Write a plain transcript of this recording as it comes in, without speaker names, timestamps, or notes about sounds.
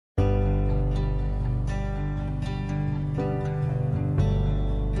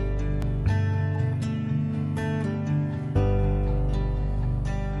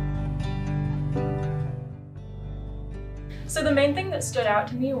So the main thing that stood out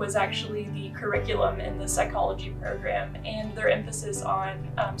to me was actually the curriculum in the psychology program and their emphasis on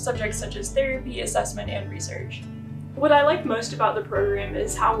subjects such as therapy, assessment, and research. What I like most about the program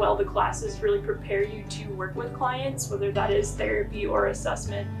is how well the classes really prepare you to work with clients, whether that is therapy or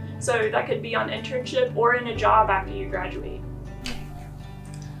assessment. So that could be on internship or in a job after you graduate.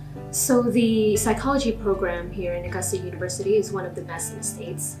 So the psychology program here in Augusta University is one of the best in the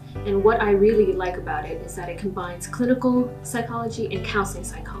States. And what I really like about it is that it combines clinical psychology and counseling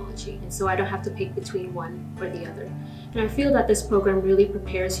psychology. And so I don't have to pick between one or the other. And I feel that this program really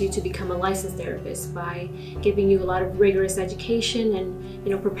prepares you to become a licensed therapist by giving you a lot of rigorous education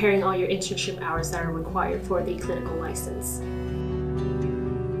and preparing all your internship hours that are required for the clinical license.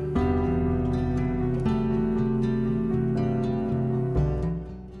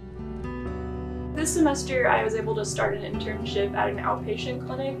 This semester, I was able to start an internship at an outpatient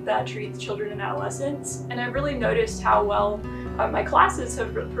clinic that treats children and adolescents, and I've really noticed how well my classes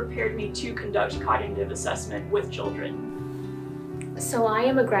have prepared me to conduct cognitive assessment with children. So I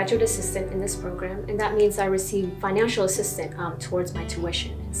am a graduate assistant in this program, and that means I receive financial assistance towards my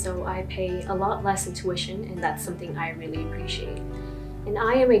tuition. And so I pay a lot less in tuition, and that's something I really appreciate. And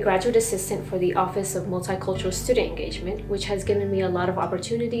I am a graduate assistant for the Office of Multicultural Student Engagement, which has given me a lot of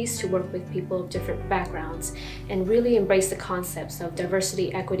opportunities to work with people of different backgrounds and really embrace the concepts of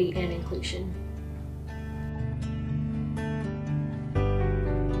diversity, equity, and inclusion.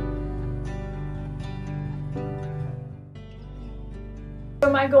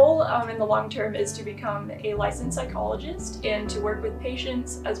 So my goal in the long term is to become a licensed psychologist and to work with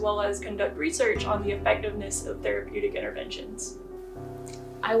patients as well as conduct research on the effectiveness of therapeutic interventions.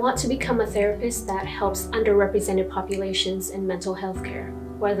 I want to become a therapist that helps underrepresented populations in mental health care,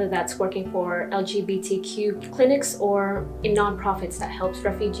 whether that's working for LGBTQ clinics or in nonprofits that helps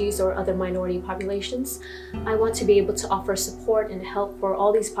refugees or other minority populations. I want to be able to offer support and help for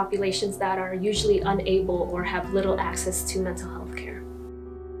all these populations that are usually unable or have little access to mental health care.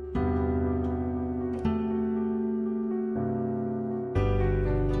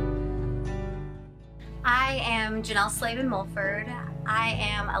 I am Janelle Slavin-Mulford. I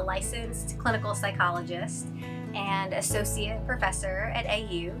am a licensed clinical psychologist and associate professor at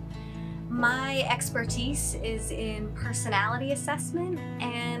AU. My expertise is in personality assessment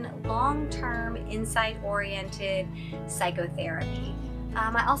and long-term insight-oriented psychotherapy.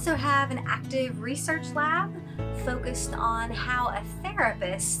 I also have an active research lab focused on how a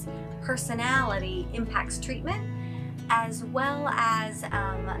therapist's personality impacts treatment, as well as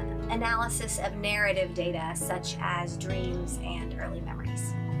analysis of narrative data such as dreams and early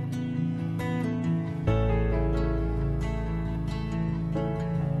memories.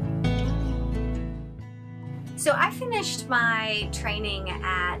 So I finished my training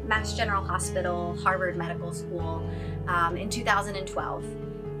at Mass General Hospital, Harvard Medical School in 2012,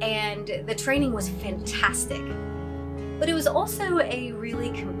 and the training was fantastic, but it was also a really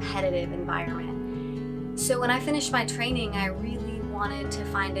competitive environment. So when I finished my training, I really wanted to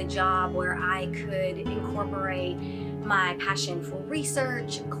find a job where I could incorporate my passion for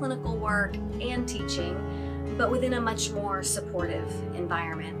research, clinical work, and teaching, but within a much more supportive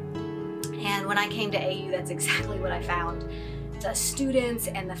environment. And when I came to AU, that's exactly what I found. The students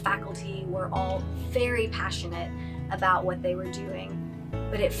and the faculty were all very passionate about what they were doing,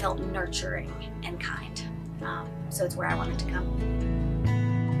 but it felt nurturing and kind. So it's where I wanted to come.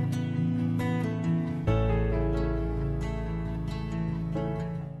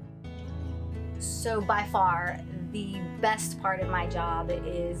 So by far, the best part of my job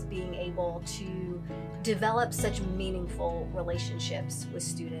is being able to develop such meaningful relationships with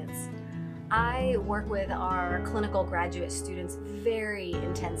students. I work with our clinical graduate students very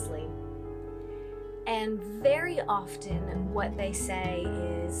intensely. And very often what they say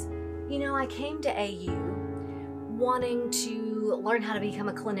is, I came to AU wanting to learn how to become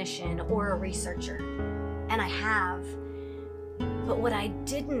a clinician or a researcher, and I have. But what I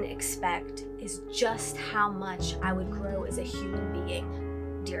didn't expect is just how much I would grow as a human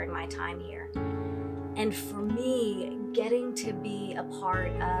being during my time here. And for me, getting to be a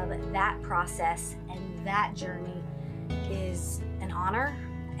part of that process and that journey is an honor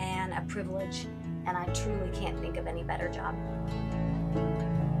and a privilege, and I truly can't think of any better job.